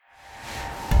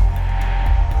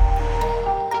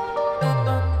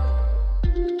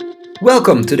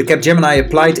Welcome to the Capgemini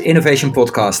Applied Innovation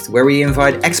Podcast, where we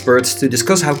invite experts to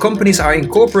discuss how companies are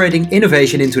incorporating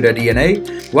innovation into their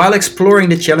DNA while exploring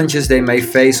the challenges they may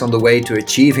face on the way to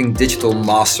achieving digital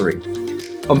mastery.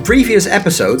 On previous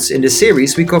episodes in this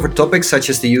series, we covered topics such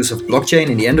as the use of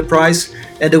blockchain in the enterprise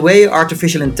and the way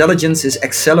artificial intelligence is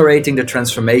accelerating the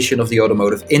transformation of the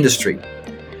automotive industry.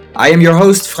 I am your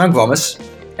host, Frank Wammes,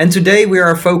 and today we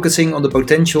are focusing on the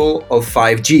potential of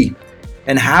 5G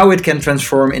and how it can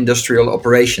transform industrial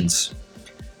operations.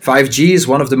 5G is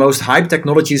one of the most hyped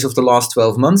technologies of the last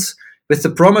 12 months, with the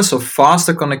promise of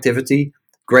faster connectivity,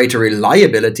 greater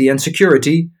reliability and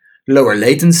security, lower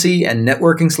latency and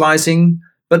networking slicing,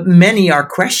 but many are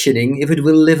questioning if it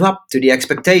will live up to the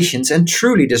expectations and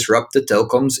truly disrupt the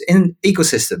telecoms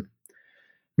ecosystem.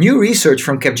 New research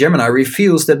from Capgemini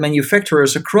reveals that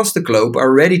manufacturers across the globe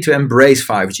are ready to embrace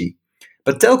 5G,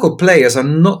 but telco players are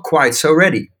not quite so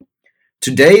ready.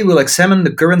 Today we'll examine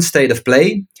the current state of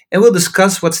play and we'll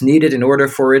discuss what's needed in order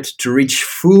for it to reach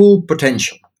full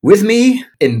potential. With me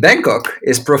in Bangkok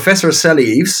is Professor Sally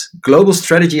Eaves, Global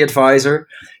Strategy Advisor,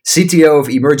 CTO of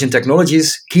Emergent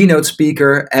Technologies, keynote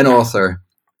speaker and author.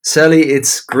 Sally,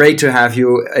 it's great to have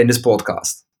you in this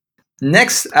podcast.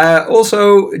 Next,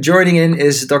 also joining in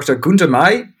is Dr. Gunther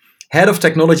May, Head of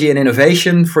Technology and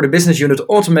Innovation for the Business Unit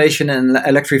Automation and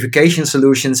Electrification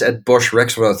Solutions at Bosch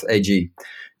Rexroth AG.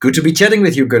 Good to be chatting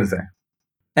with you, Gunther.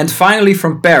 And finally,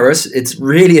 from Paris, it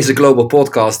really is a global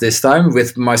podcast this time,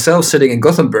 with myself sitting in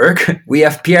Gothenburg. We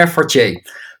have Pierre Fartier,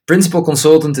 Principal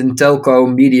Consultant in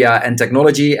Telco, Media and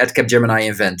Technology at Capgemini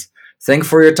Invent. Thanks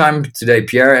for your time today,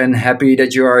 Pierre, and happy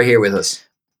that you are here with us.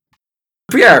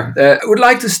 Pierre, I would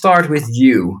like to start with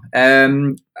you.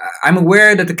 I'm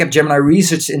aware that the Capgemini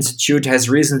Research Institute has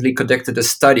recently conducted a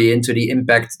study into the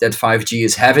impact that 5G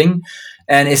is having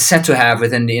and is set to have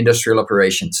within the industrial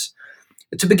operations.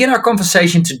 To begin our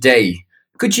conversation today,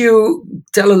 could you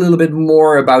tell a little bit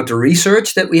more about the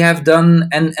research that we have done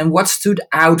and what stood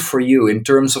out for you in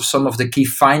terms of some of the key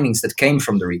findings that came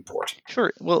from the report?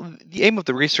 Sure. Well, the aim of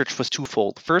the research was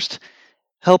twofold. First,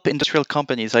 help industrial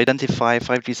companies identify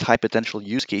 5G's high potential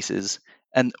use cases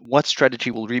and what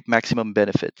strategy will reap maximum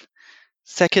benefit.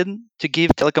 Second, to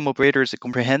give telecom operators a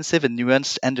comprehensive and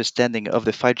nuanced understanding of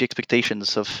the 5G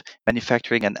expectations of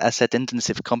manufacturing and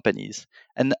asset-intensive companies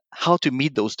and how to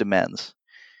meet those demands.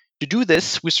 To do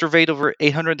this, we surveyed over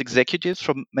 800 executives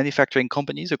from manufacturing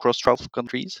companies across 12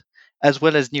 countries, as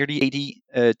well as nearly 80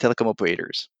 telecom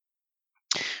operators.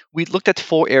 We looked at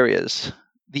 4 areas: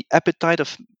 the appetite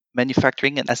of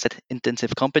manufacturing and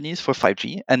asset-intensive companies for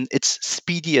 5G and its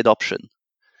speedy adoption.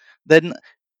 Then,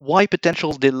 why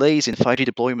potential delays in 5G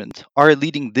deployment are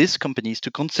leading these companies to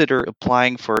consider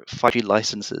applying for 5G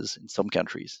licenses in some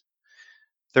countries.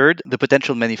 Third, the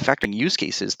potential manufacturing use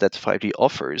cases that 5G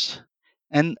offers.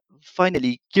 And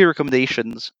finally, key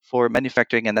recommendations for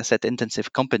manufacturing and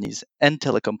asset-intensive companies and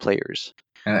telecom players.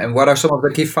 And what are some of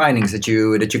the key findings that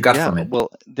you got from it? Well,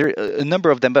 there are a number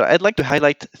of them, but I'd like to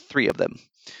highlight 3 of them.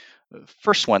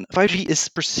 First one, 5G is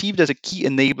perceived as a key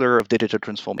enabler of digital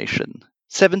transformation.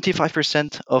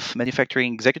 75% of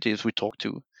manufacturing executives we talk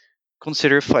to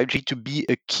consider 5G to be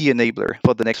a key enabler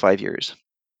for the next 5 years.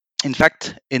 In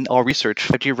fact, in our research,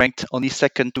 5G ranked only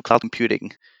second to cloud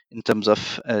computing in terms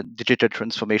of digital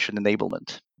transformation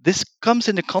enablement. This comes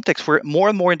in a context where more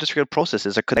and more industrial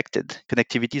processes are connected.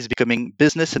 Connectivity is becoming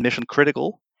business and mission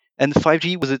critical, and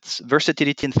 5G, with its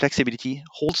versatility and flexibility,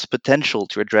 holds potential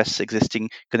to address existing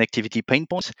connectivity pain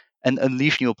points and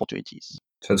unleash new opportunities.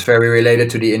 So it's very related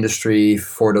to the Industry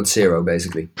 4.0,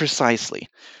 basically. Precisely.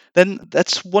 Then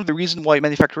that's one of the reasons why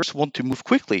manufacturers want to move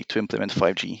quickly to implement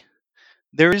 5G.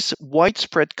 There is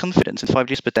widespread confidence in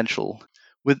 5G's potential,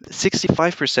 with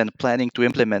 65% planning to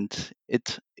implement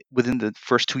it within the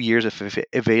first 2 years of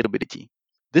availability.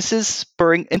 This is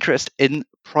spurring interest in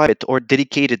private or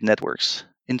dedicated networks.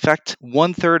 In fact,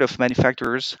 1/3 of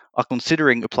manufacturers are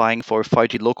considering applying for a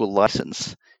 5G local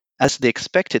license, as they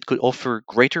expect it could offer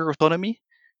greater autonomy,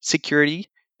 security,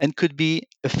 and could be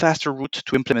a faster route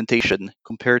to implementation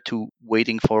compared to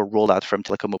waiting for a rollout from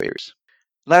telecom operators.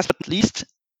 Last but not least,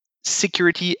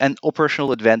 security and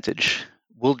operational advantage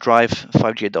will drive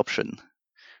 5G adoption.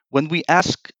 When we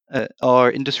ask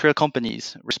our industrial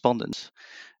companies respondents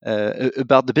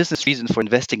about the business reason for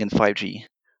investing in 5G,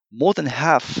 more than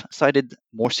half cited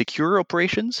more secure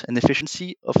operations and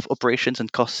efficiency of operations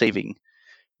and cost saving,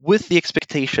 with the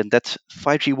expectation that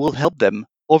 5G will help them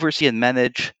oversee and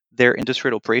manage their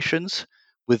industrial operations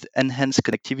with enhanced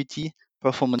connectivity,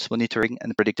 performance monitoring,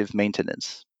 and predictive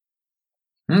maintenance.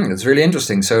 That's really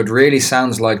interesting. So it really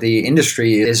sounds like the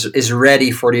industry is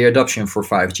ready for the adoption for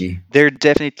 5G. They're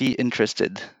definitely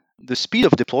interested. The speed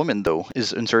of deployment, though,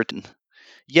 is uncertain.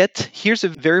 Yet, here's a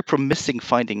very promising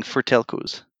finding for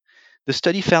telcos. The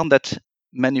study found that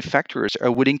manufacturers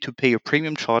are willing to pay a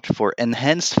premium charge for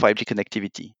enhanced 5G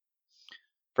connectivity.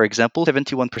 For example,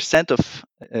 71% of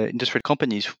industrial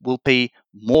companies will pay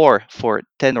more for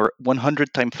 10 or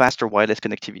 100 times faster wireless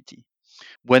connectivity.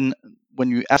 When,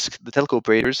 when you ask the telco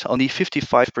operators, only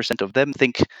 55% of them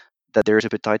think that there is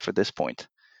appetite for this point.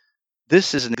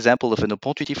 This is an example of an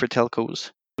opportunity for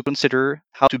telcos to consider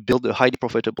how to build a highly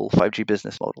profitable 5G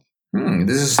business model.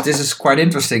 This is quite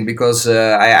interesting because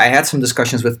I had some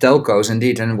discussions with telcos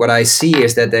indeed, and what I see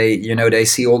is that they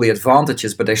see all the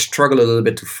advantages, but they struggle a little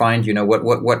bit to find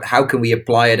what how can we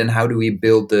apply it and how do we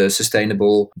build the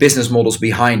sustainable business models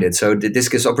behind it. So this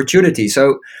gives opportunity.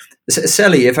 So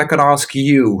Sally, if I could ask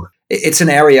you, it's an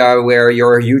area where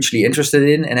you're hugely interested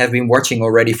in and have been watching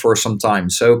already for some time.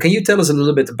 So can you tell us a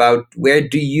little bit about where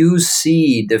do you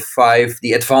see the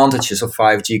advantages of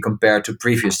 5G compared to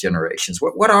previous generations?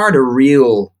 What are the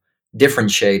real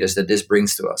differentiators that this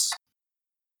brings to us?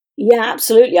 Yeah,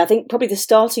 absolutely. I think probably the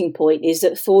starting point is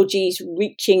that 4G is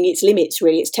reaching its limits,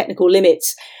 really, its technical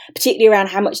limits, particularly around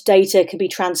how much data can be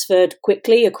transferred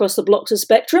quickly across the blocks of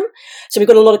spectrum. So we've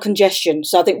got a lot of congestion.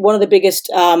 So I think one of the biggest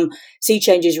sea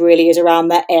changes really is around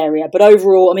that area. But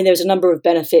overall, I mean, there's a number of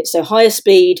benefits. So higher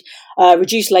speed,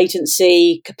 reduced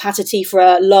latency, capacity for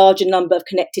a larger number of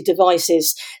connected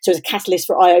devices. So it's a catalyst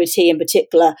for IoT in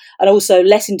particular, and also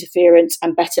less interference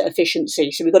and better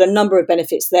efficiency. So we've got a number of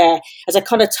benefits there. As I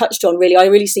kind of touched on, really, I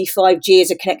really see 5G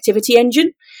as a connectivity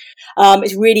engine.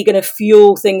 It's really going to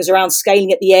fuel things around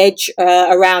scaling at the edge,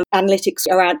 around analytics,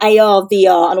 around AR,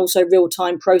 VR, and also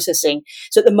real-time processing.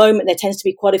 So at the moment, there tends to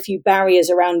be quite a few barriers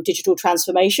around digital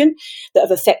transformation that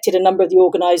have affected a number of the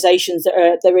organisations that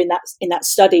are in that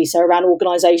study. So around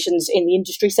organisations in the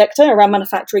industry sector, around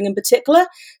manufacturing in particular.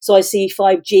 So I see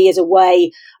 5G as a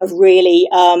way of really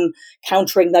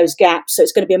countering those gaps. So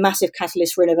it's going to be a massive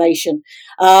catalyst for innovation.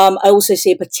 I also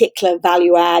see a particular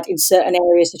value add in certain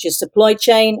areas such as supply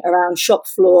chain, around shop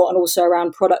floor, and also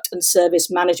around product and service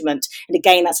management. And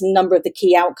again, that's a number of the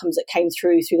key outcomes that came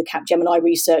through the Capgemini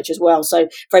research as well. So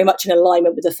very much in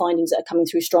alignment with the findings that are coming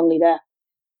through strongly there.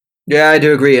 Yeah, I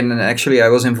do agree. And actually, I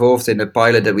was involved in a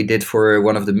pilot that we did for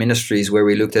one of the ministries where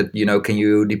we looked at, can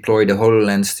you deploy the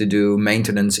HoloLens to do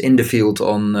maintenance in the field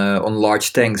on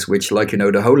large tanks, which, like, the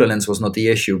HoloLens was not the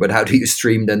issue, but how do you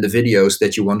stream then the videos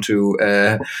that you want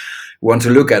to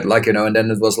look at, and then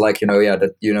it was like,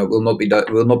 that,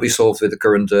 will not be solved with the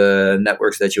current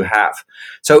networks that you have.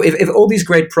 So if all these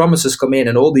great promises come in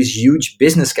and all these huge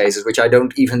business cases, which I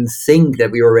don't even think that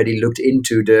we already looked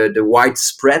into the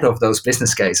widespread of those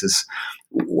business cases,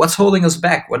 what's holding us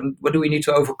back? What do we need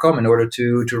to overcome in order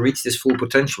to reach this full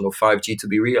potential of 5G to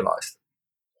be realized?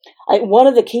 One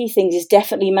of the key things is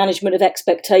definitely management of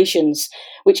expectations,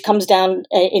 which comes down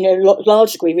in a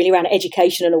large degree really around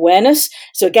education and awareness.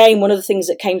 So again, one of the things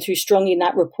that came through strongly in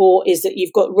that report is that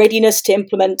you've got readiness to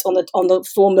implement on the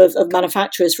form of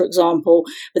manufacturers, for example,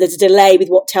 but there's a delay with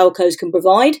what telcos can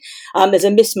provide. There's a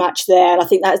mismatch there, and I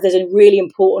think there's a really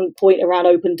important point around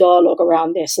open dialogue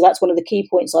around this. So that's one of the key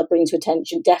points I'd bring to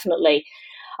attention, definitely.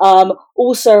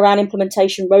 Also around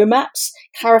implementation roadmaps,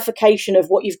 clarification of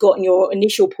what you've got in your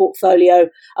initial portfolio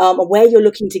and where you're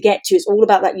looking to get to. It's all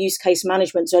about that use case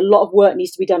management. So a lot of work needs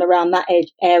to be done around that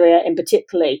area in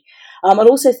particularly. And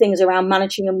also things around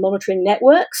managing and monitoring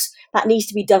networks. That needs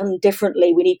to be done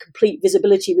differently. We need complete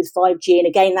visibility with 5G. And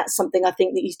again, that's something I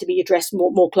think that needs to be addressed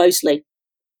more closely.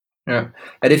 Yeah,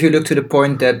 and if you look to the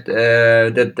point that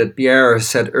that Pierre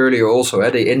said earlier, also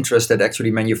the interest that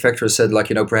actually manufacturers said,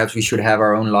 perhaps we should have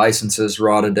our own licenses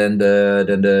rather than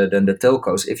the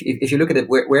telcos. If you look at it,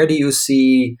 where do you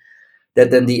see that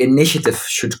then the initiative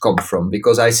should come from?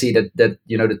 Because I see that the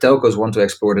telcos want to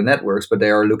explore the networks, but they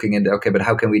are looking at, okay, but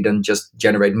how can we then just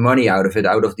generate money out of it,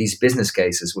 out of these business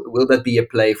cases? Will that be a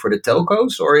play for the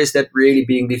telcos, or is that really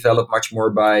being developed much more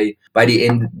by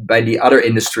the other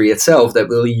industry itself that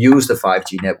will use the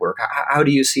 5G network? How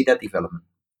do you see that development?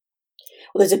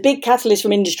 Well, there's a big catalyst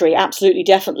from industry, absolutely,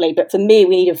 definitely. But for me,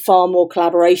 we need a far more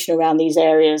collaboration around these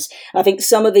areas. I think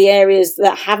some of the areas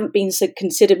that haven't been so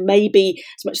considered maybe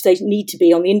as much as they need to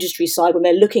be on the industry side when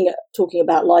they're looking at talking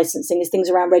about licensing is things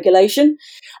around regulation.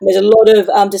 And there's a lot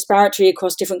of disparity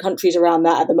across different countries around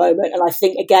that at the moment. And I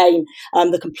think, again,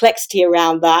 the complexity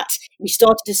around that, we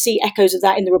started to see echoes of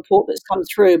that in the report that's come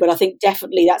through. But I think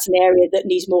definitely that's an area that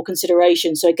needs more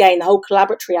consideration. So again, the whole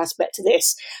collaboratory aspect to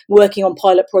this, working on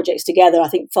pilot projects together, I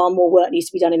think far more work needs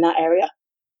to be done in that area.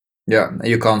 Yeah,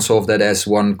 you can't solve that as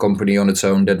one company on its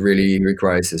own. That really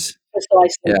requires this.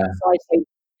 Precisely. Yeah. Precisely.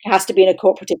 It has to be in a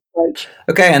cooperative approach.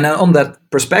 Okay, and on that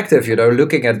perspective,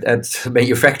 looking at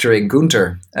manufacturing,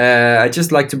 Gunther, I'd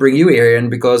just like to bring you here in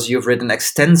because you've written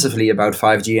extensively about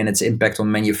 5G and its impact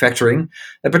on manufacturing,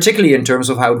 particularly in terms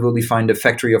of how it will define the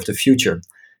factory of the future.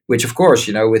 Which, of course,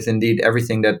 with indeed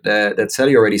everything that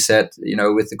Sally already said,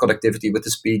 with the connectivity, with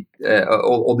the speed,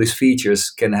 all these features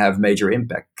can have major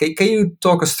impact. Can you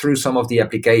talk us through some of the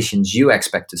applications you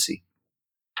expect to see?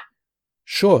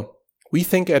 Sure. We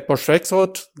think at Bosch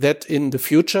Rexroth that in the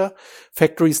future,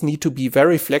 factories need to be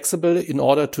very flexible in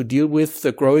order to deal with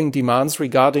the growing demands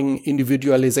regarding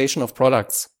individualization of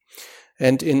products.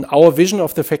 And in our vision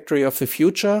of the factory of the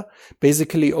future,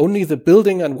 basically only the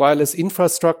building and wireless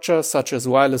infrastructure, such as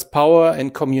wireless power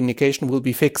and communication, will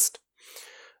be fixed.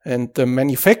 And the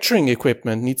manufacturing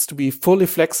equipment needs to be fully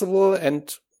flexible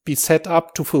and be set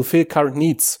up to fulfill current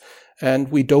needs. And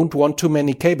we don't want too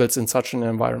many cables in such an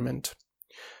environment.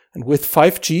 And with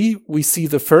 5G, we see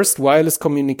the first wireless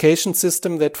communication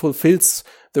system that fulfills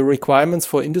the requirements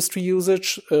for industry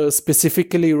usage,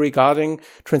 specifically regarding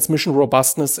transmission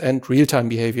robustness and real-time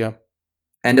behavior.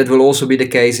 And that will also be the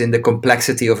case in the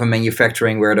complexity of a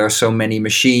manufacturing where there are so many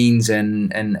machines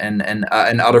and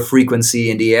other frequency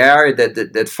in the air that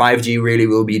 5G really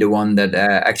will be the one that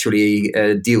actually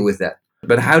deal with that.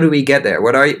 But how do we get there?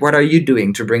 What are you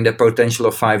doing to bring the potential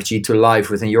of 5G to life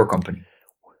within your company?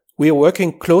 We are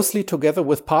working closely together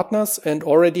with partners and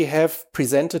already have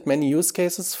presented many use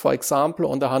cases, for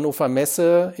example, on the Hannover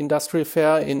Messe Industrial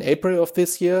Fair in April of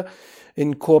this year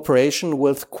in cooperation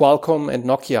with Qualcomm and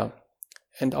Nokia.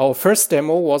 And our first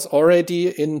demo was already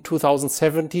in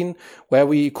 2017, where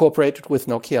we cooperated with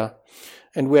Nokia.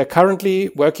 And we are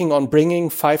currently working on bringing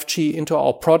 5G into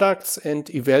our products and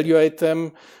evaluate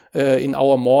them in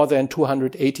our more than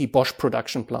 280 Bosch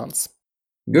production plants.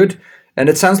 Good. And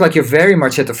it sounds like you're very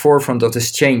much at the forefront of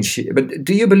this change. But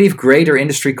do you believe greater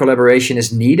industry collaboration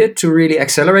is needed to really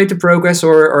accelerate the progress,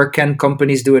 or can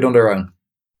companies do it on their own?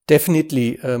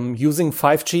 Definitely. Using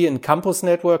 5G in campus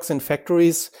networks and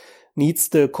factories needs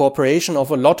the cooperation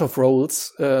of a lot of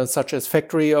roles, such as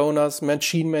factory owners,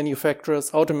 machine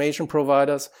manufacturers, automation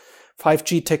providers,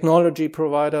 5G technology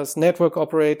providers, network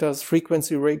operators,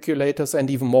 frequency regulators, and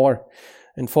even more.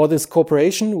 And for this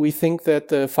cooperation, we think that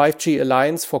the 5G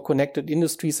Alliance for Connected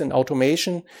Industries and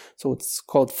Automation, so it's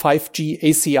called 5G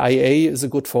ACIA, is a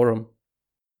good forum.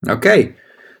 Okay.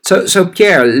 So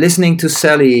Pierre, listening to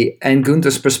Sally and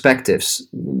Gunther's perspectives,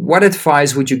 what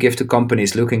advice would you give to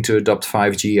companies looking to adopt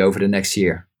 5G over the next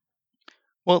year?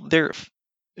 Well, there are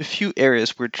a few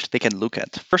areas which they can look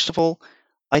at. First of all,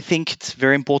 I think it's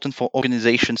very important for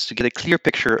organizations to get a clear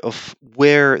picture of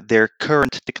where their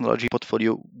current technology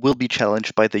portfolio will be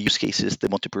challenged by the use cases they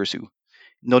want to pursue,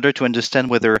 in order to understand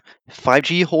whether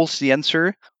 5G holds the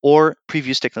answer or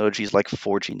previous technologies like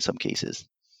 4G in some cases.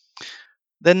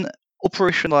 Then,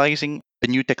 operationalizing a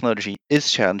new technology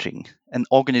is challenging, and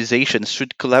organizations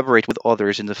should collaborate with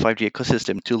others in the 5G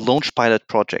ecosystem to launch pilot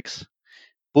projects,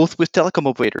 both with telecom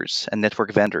operators and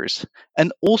network vendors.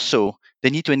 And also, they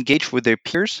need to engage with their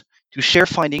peers to share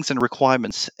findings and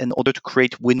requirements in order to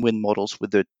create win-win models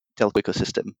with the telco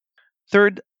ecosystem.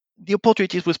 Third, the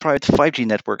opportunities with private 5G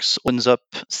networks opens up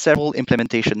several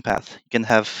implementation paths. You can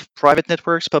have private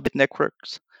networks, public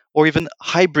networks, or even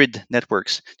hybrid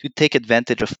networks to take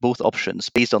advantage of both options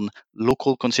based on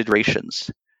local considerations.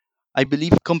 I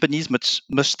believe companies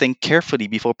must think carefully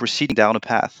before proceeding down a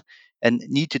path and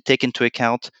need to take into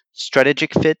account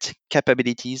strategic fit,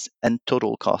 capabilities, and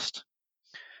total cost.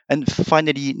 And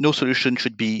finally, no solution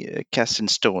should be cast in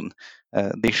stone.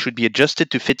 They should be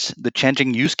adjusted to fit the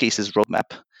changing use cases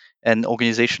roadmap, and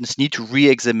organizations need to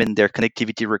re-examine their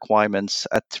connectivity requirements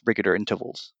at regular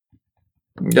intervals.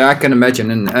 Yeah, I can imagine.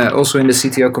 And also in the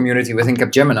CTO community within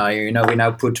Capgemini,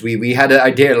 we had an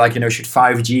idea like, should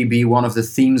 5G be one of the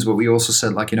themes, but we also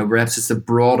said like, perhaps it's a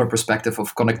broader perspective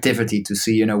of connectivity to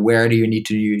see, where do you need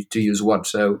to use what.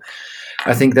 So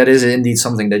I think that is indeed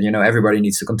something that, everybody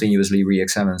needs to continuously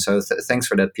re-examine. So thanks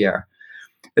for that, Pierre.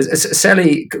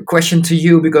 Sally, question to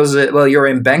you because you're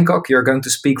in Bangkok. You're going to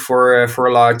speak for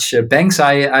large banks.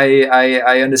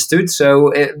 I understood.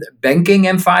 So banking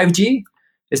and 5G.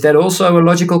 Is that also a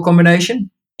logical combination?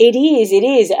 It is.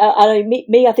 I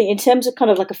think in terms of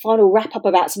kind of like a final wrap up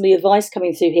about some of the advice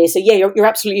coming through here. So yeah, you're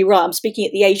absolutely right. I'm speaking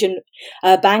at the Asian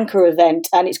Banker event,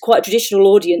 and it's quite a traditional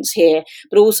audience here.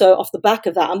 But also off the back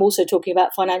of that, I'm also talking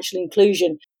about financial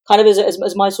inclusion. Kind of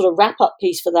as my sort of wrap up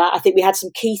piece for that, I think we had some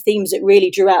key themes that really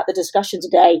drew out the discussion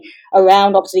today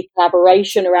around obviously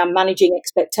collaboration, around managing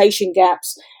expectation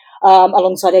gaps,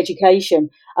 alongside education.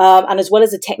 and as well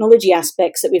as the technology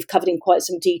aspects that we've covered in quite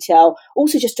some detail,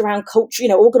 also just around culture,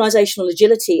 organizational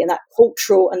agility and that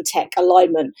cultural and tech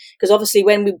alignment. Because obviously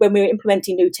when we're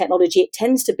implementing new technology, it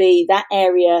tends to be that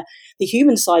area, the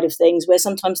human side of things, where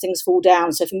sometimes things fall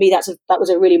down. So for me, that was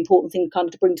a really important thing kind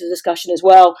of to bring to the discussion as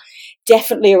well.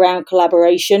 Definitely around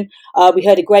collaboration. We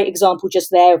heard a great example just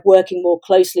there of working more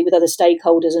closely with other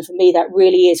stakeholders. And for me, that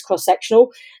really is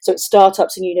cross-sectional. So it's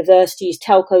startups and universities,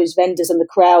 telcos, vendors, and the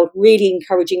crowd, really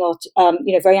encouraging our,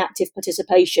 very active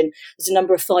participation. There's a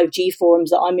number of 5G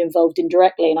forums that I'm involved in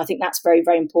directly, and I think that's very,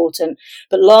 very important.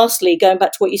 But lastly, going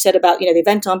back to what you said about, the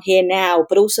event I'm here now,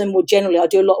 but also more generally, I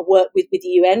do a lot of work with the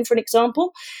UN, for an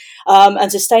example.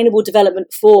 And Sustainable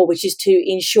Development 4, which is to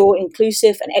ensure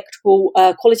inclusive and equitable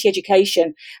quality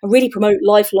education and really promote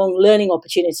lifelong learning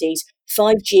opportunities.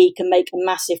 5G can make a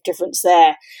massive difference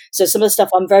there. So some of the stuff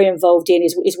I'm very involved in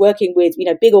is working with,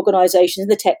 big organizations in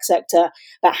the tech sector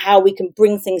about how we can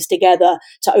bring things together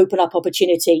to open up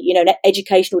opportunity.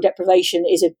 Educational deprivation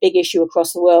is a big issue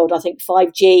across the world. I think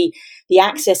 5G, the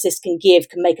access this can give,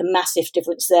 can make a massive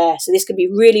difference there. So this can be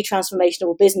really transformational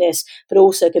for business, but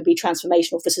also could be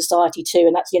transformational for society too.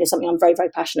 And that's, something I'm very, very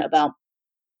passionate about.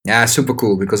 Yeah, super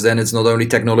cool, because then it's not only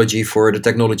technology for the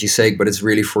technology's sake, but it's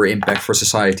really for impact for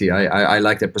society. I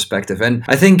like that perspective. And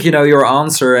I think, your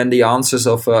answer and the answers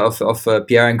of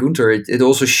Pierre and Gunther, it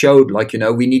also showed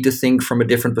we need to think from a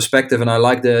different perspective. And I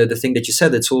like the thing that you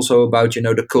said. It's also about,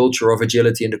 the culture of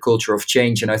agility and the culture of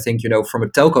change. And I think, from a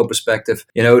telco perspective,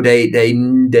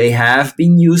 they have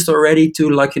been used already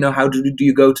to how do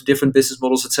you go to different business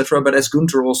models, etc. But as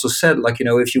Gunther also said,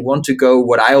 if you want to go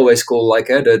what I always call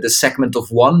the segment of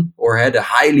one, or had a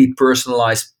highly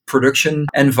personalized production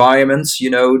environments,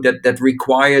 that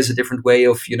requires a different way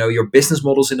of, your business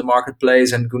models in the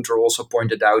marketplace. And Gunther also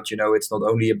pointed out, it's not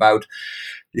only about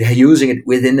using it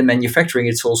within the manufacturing,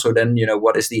 it's also then,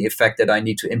 what is the effect that I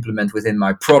need to implement within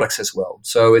my products as well.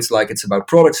 So it's about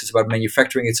products, it's about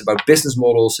manufacturing, it's about business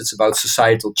models, it's about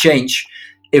societal change,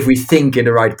 if we think in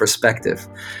the right perspective.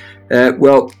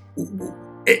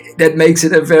 That makes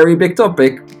it a very big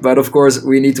topic, but of course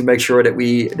we need to make sure that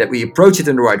we approach it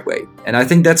in the right way. And I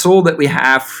think that's all that we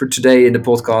have for today in the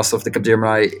podcast of the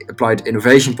Capgemini Applied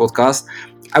Innovation Podcast.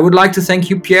 I would like to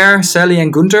thank you, Pierre, Sally,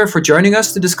 and Gunther, for joining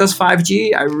us to discuss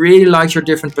 5G. I really liked your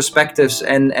different perspectives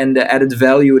and the added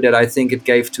value that I think it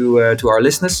gave to our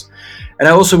listeners. And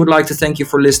I also would like to thank you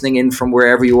for listening in from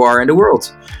wherever you are in the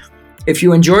world. If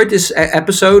you enjoyed this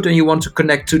episode and you want to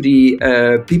connect to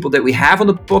the people that we have on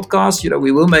the podcast,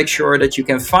 we will make sure that you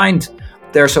can find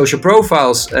their social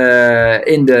profiles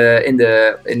in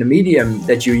the medium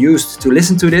that you used to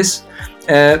listen to this.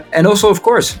 And also, of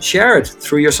course, share it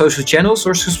through your social channels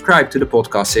or subscribe to the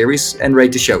podcast series and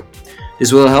rate the show.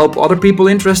 This will help other people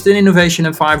interested in innovation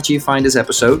and 5G find this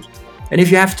episode. And if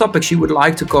you have topics you would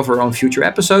like to cover on future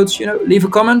episodes, leave a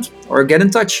comment or get in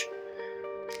touch.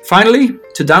 Finally,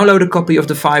 to download a copy of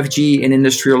the 5G in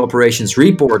Industrial Operations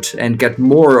report and get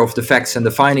more of the facts and the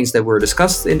findings that were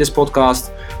discussed in this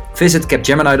podcast, visit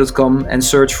capgemini.com and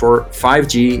search for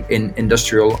 5G in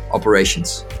Industrial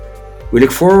Operations. We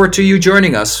look forward to you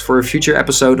joining us for a future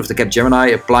episode of the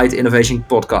Capgemini Applied Innovation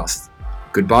Podcast.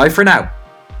 Goodbye for now.